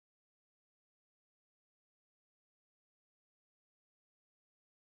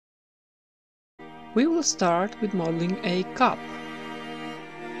We will start with modeling a cup.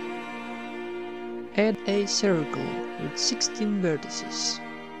 Add a circle with 16 vertices.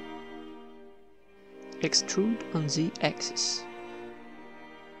 Extrude on Z-axis.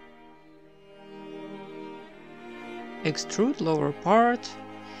 Extrude lower part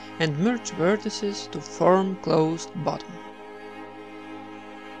and merge vertices to form closed bottom.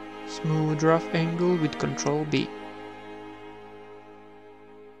 Smooth rough angle with Ctrl B.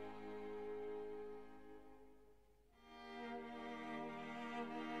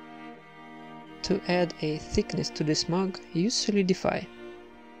 To add a thickness to this mug, use Solidify.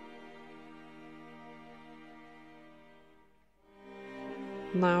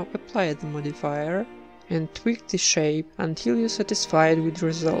 Now apply the modifier and tweak the shape until you're satisfied with the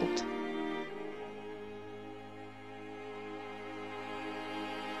result.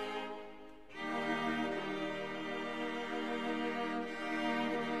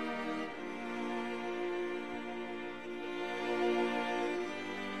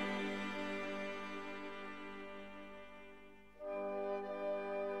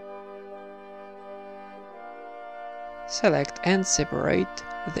 Select and separate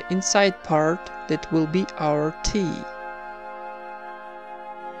the inside part that will be our T.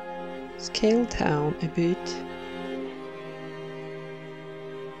 Scale down a bit.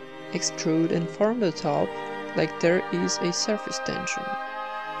 Extrude and form the top like there is a surface tension.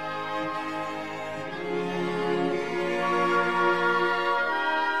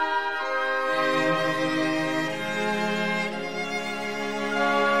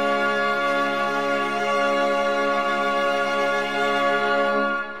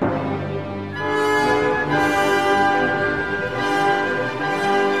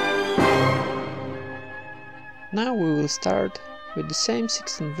 Now we will start with the same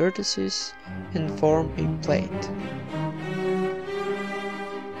 16 vertices and form a plate.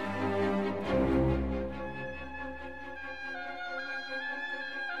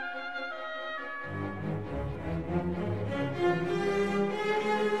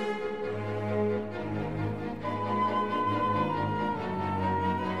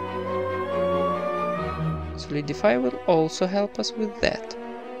 Solidify will also help us with that.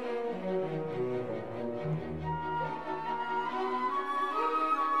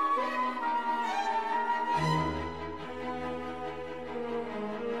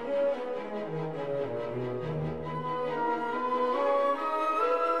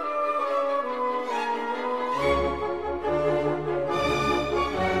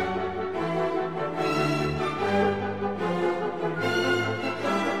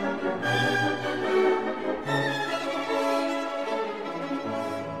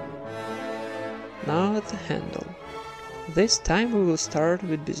 Now at the handle. This time we will start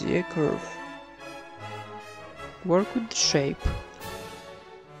with Bezier curve. Work with the shape.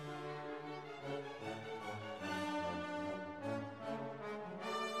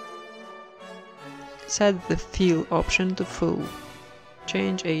 Set the fill option to full.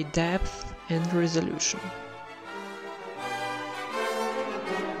 Change a depth and resolution.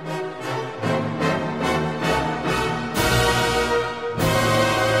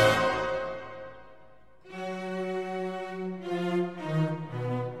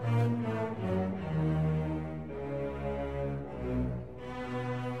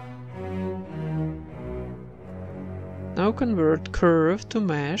 Now convert curve to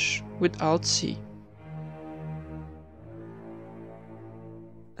mesh with Alt-C.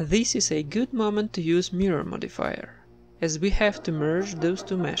 This is a good moment to use mirror modifier, as we have to merge those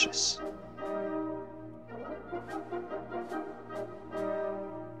two meshes.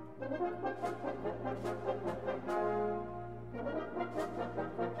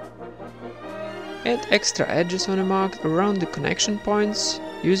 Add extra edges on a mug around the connection points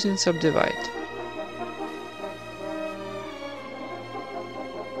using Subdivide.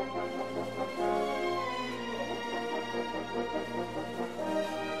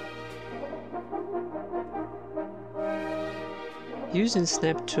 Using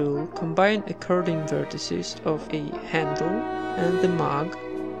Snap tool, combine a curving vertices of a handle and the mug.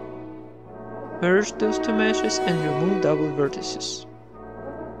 Merge those two meshes and remove double vertices.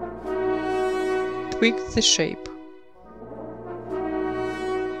 Tweak the shape.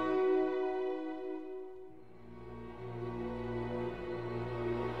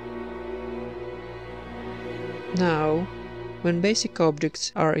 Now, when basic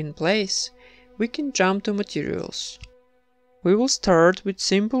objects are in place, we can jump to materials. We will start with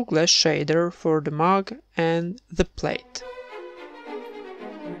simple glass shader for the mug and the plate.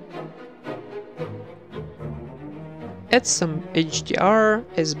 Add some HDR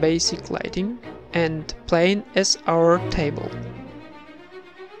as basic lighting and plane as our table.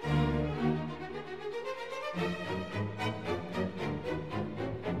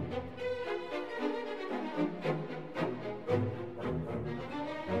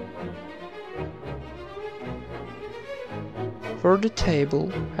 For the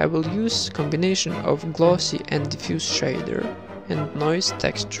table, I will use combination of glossy and diffuse shader and noise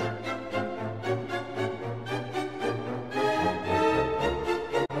texture.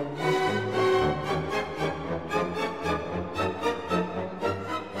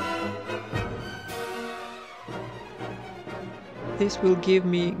 This will give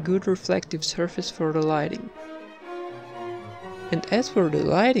me good reflective surface for the lighting. And as for the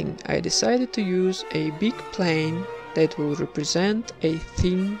lighting, I decided to use a big plane that will represent a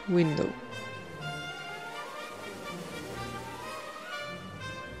thin window.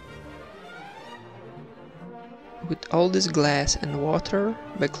 With all this glass and water,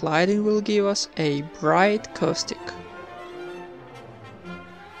 backlighting will give us a bright caustic.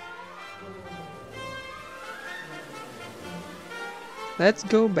 Let's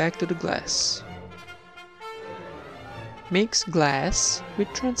go back to the glass. Mix glass with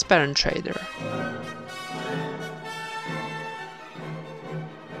transparent shader.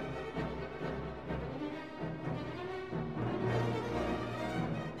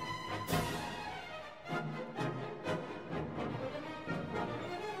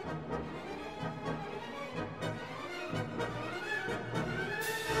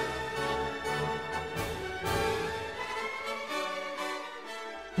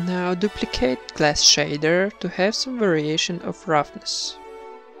 Now duplicate glass shader to have some variation of roughness.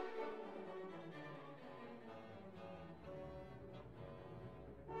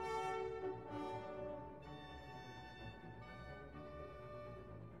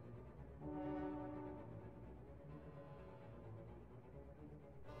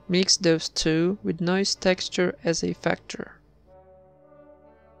 Mix those two with noise texture as a factor.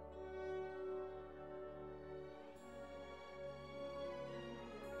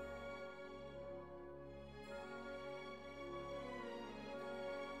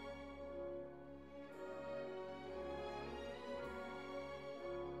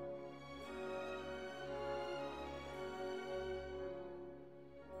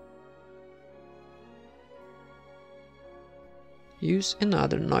 Use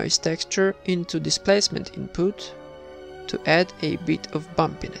another noise texture into displacement input to add a bit of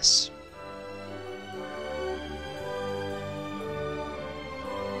bumpiness.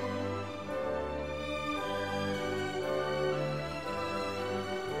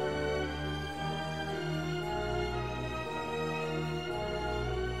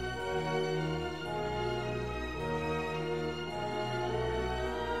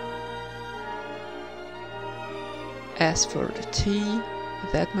 As for the T,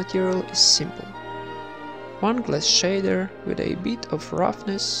 that material is simple. One glass shader with a bit of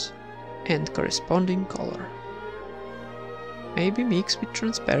roughness and corresponding color. Maybe mix with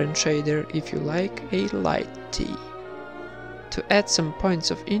transparent shader if you like a light T. To add some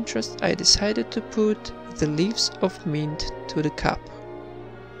points of interest, I decided to put the leaves of mint to the cup.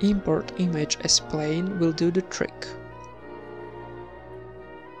 Import image as plain will do the trick.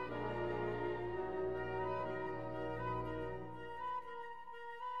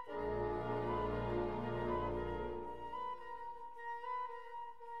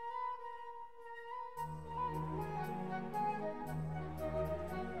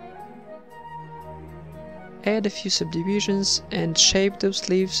 Add a few subdivisions and shape those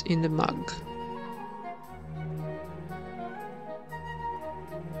leaves in the mug.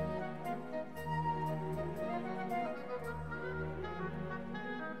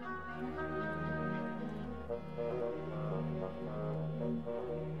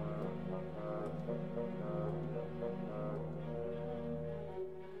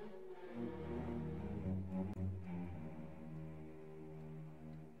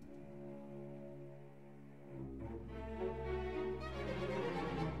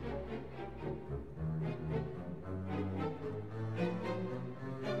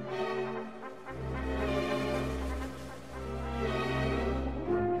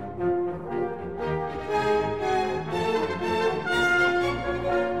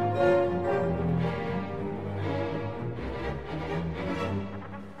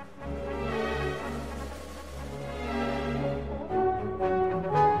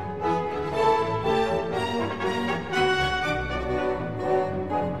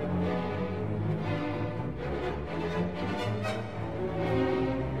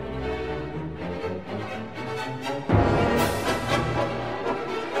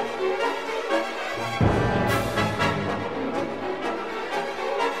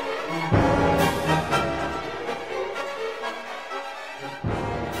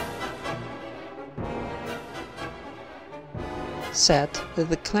 Set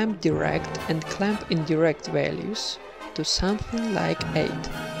the clamp direct and clamp indirect values to something like 8.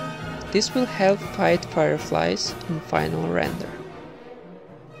 This will help fight fireflies in final render.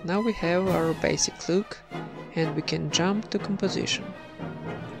 Now we have our basic look and we can jump to composition.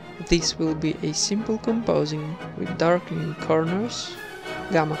 This will be a simple composing with darkening corners,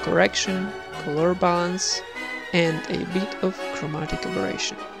 gamma correction, color balance, and a bit of chromatic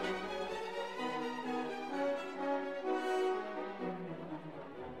aberration.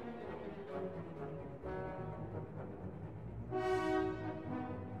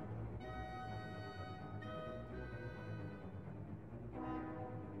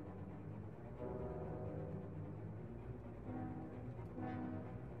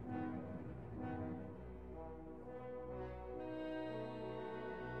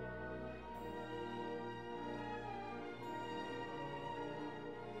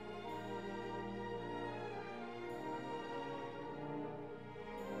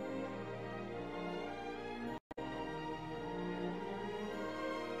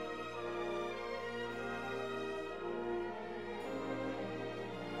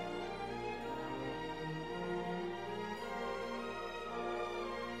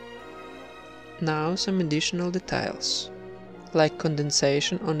 Now some additional details, like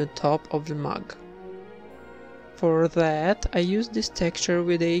condensation on the top of the mug. For that I use this texture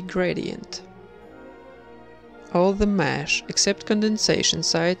with a gradient. All the mesh except condensation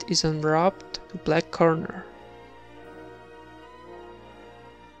side is unwrapped to black corner.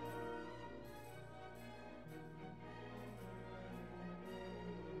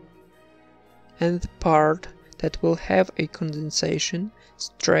 And the part that will have a condensation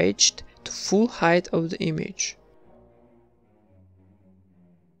stretched to full height of the image.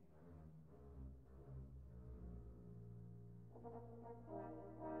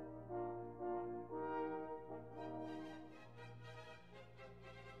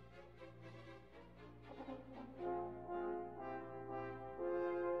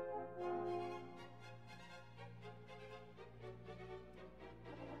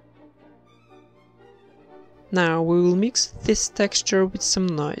 Now we will mix this texture with some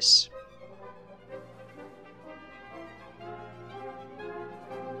noise.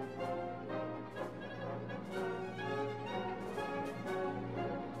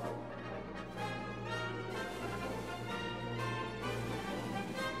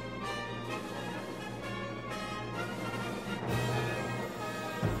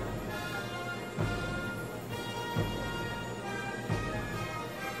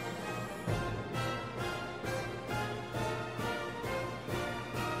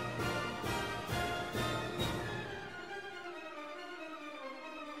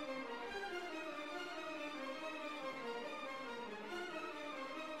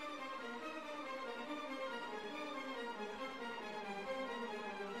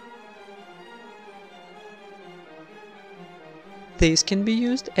 This can be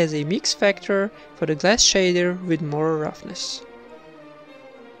used as a mix factor for the glass shader with more roughness.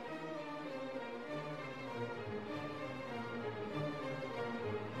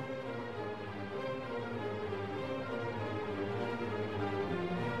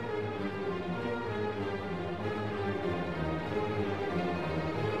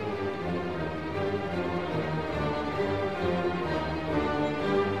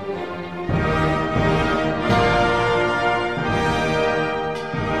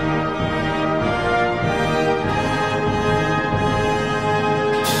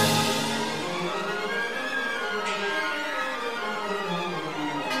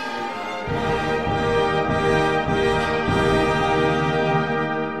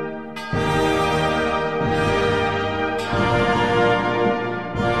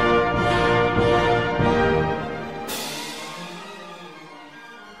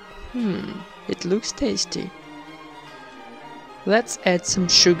 It looks tasty. Let's add some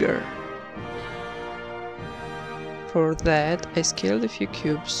sugar. For that I scaled a few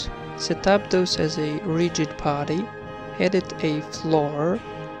cubes, set up those as a rigid body, added a floor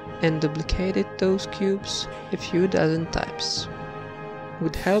and duplicated those cubes a few dozen times.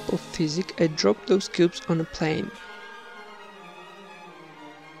 With help of physics I dropped those cubes on a plane.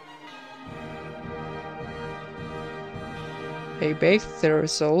 I baked the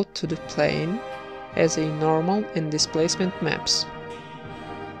result to the plane as a normal and displacement maps.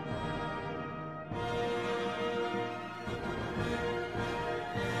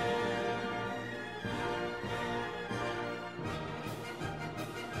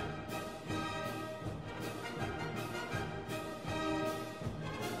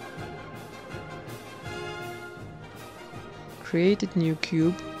 Created new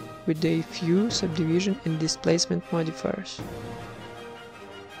cube with a few subdivision and displacement modifiers.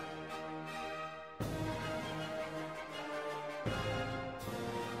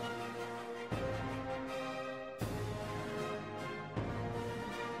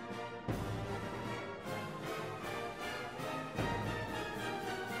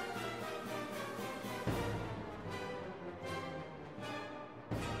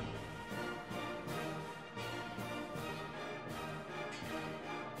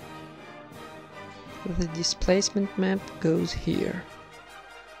 The displacement map goes here.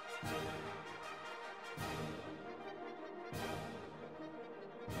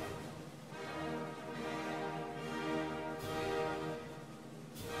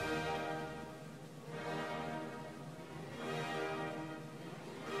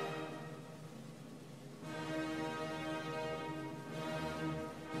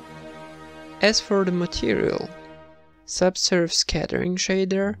 As for the material, Subsurf Scattering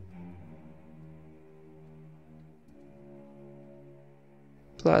Shader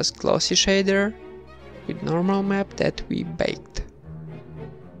plus Glossy Shader with normal map that we baked.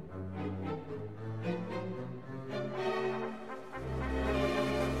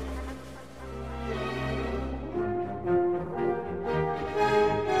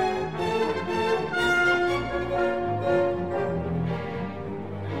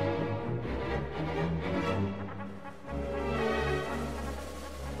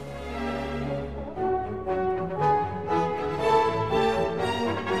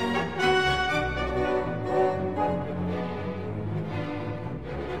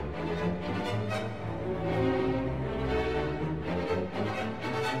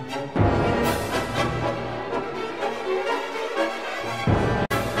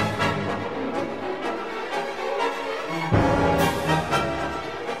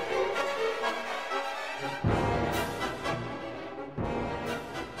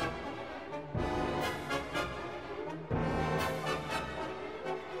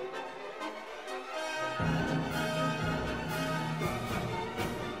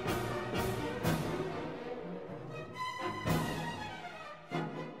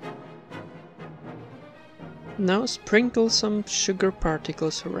 Now sprinkle some sugar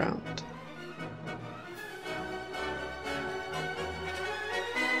particles around.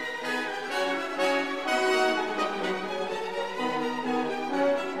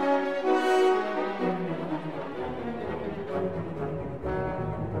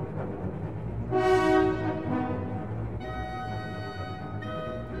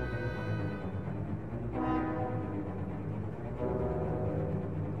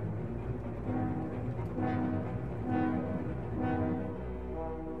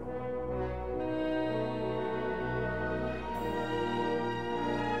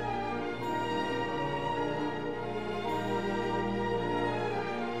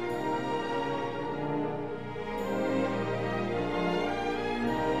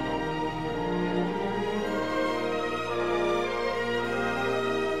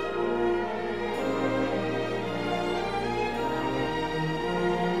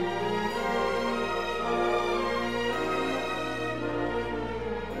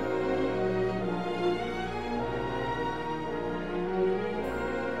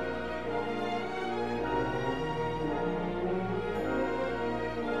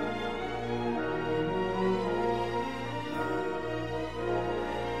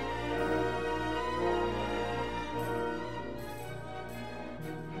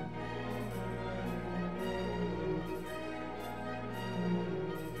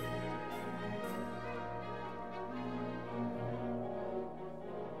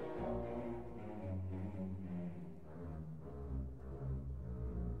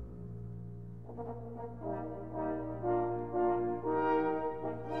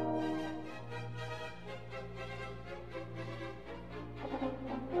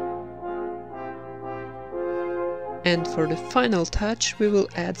 And for the final touch, we will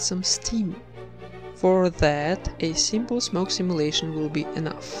add some steam. For that, a simple smoke simulation will be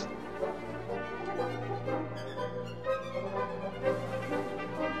enough.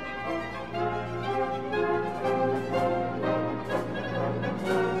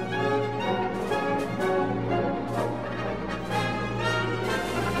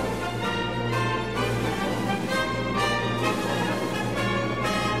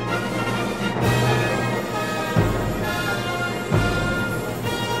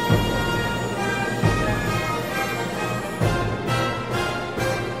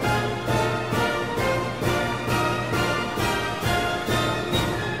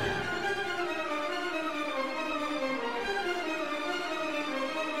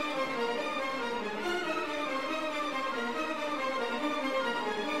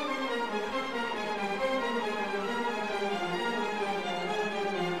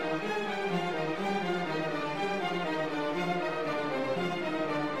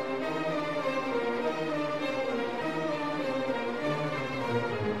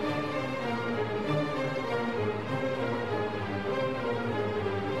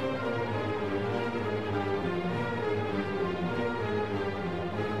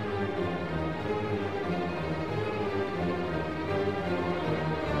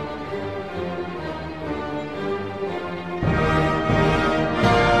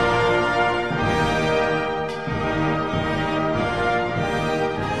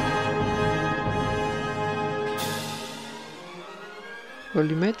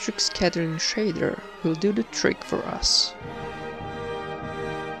 volumetric scattering shader will do the trick for us.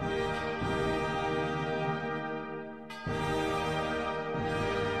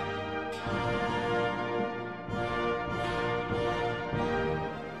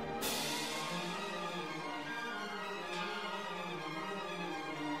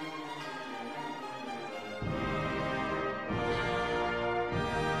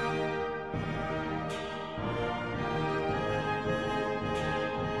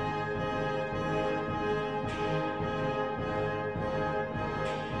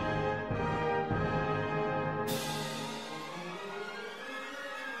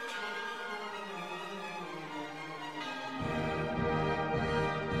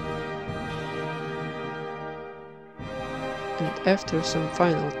 And after some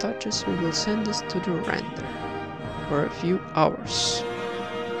final touches we will send this to the render for a few hours.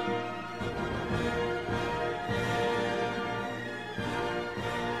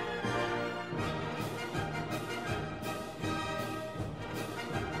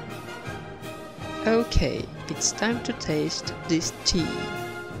 Okay, it's time to taste this tea.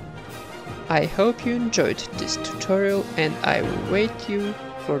 I hope you enjoyed this tutorial and I will wait you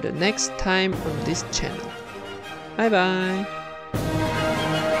for the next time on this channel. Bye bye!